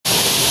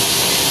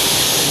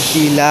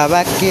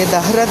दिलावा के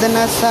दर्द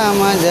न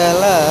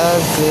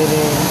समझलस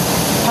रे।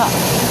 हाँ,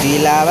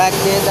 दिलावा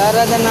के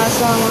दर्द न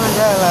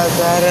समझलस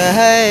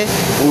है,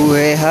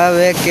 उहे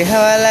हवे के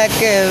वाला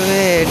के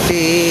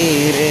बेटी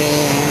रे।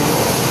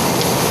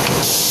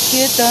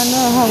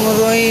 केतनो हम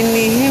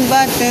रोइनी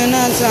बात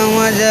न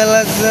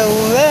समझलस,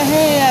 उहे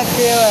है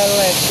के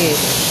वाला के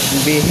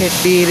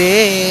बेटी रे,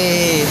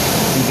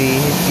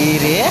 बेटी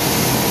रे,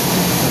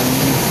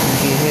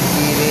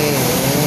 बेटी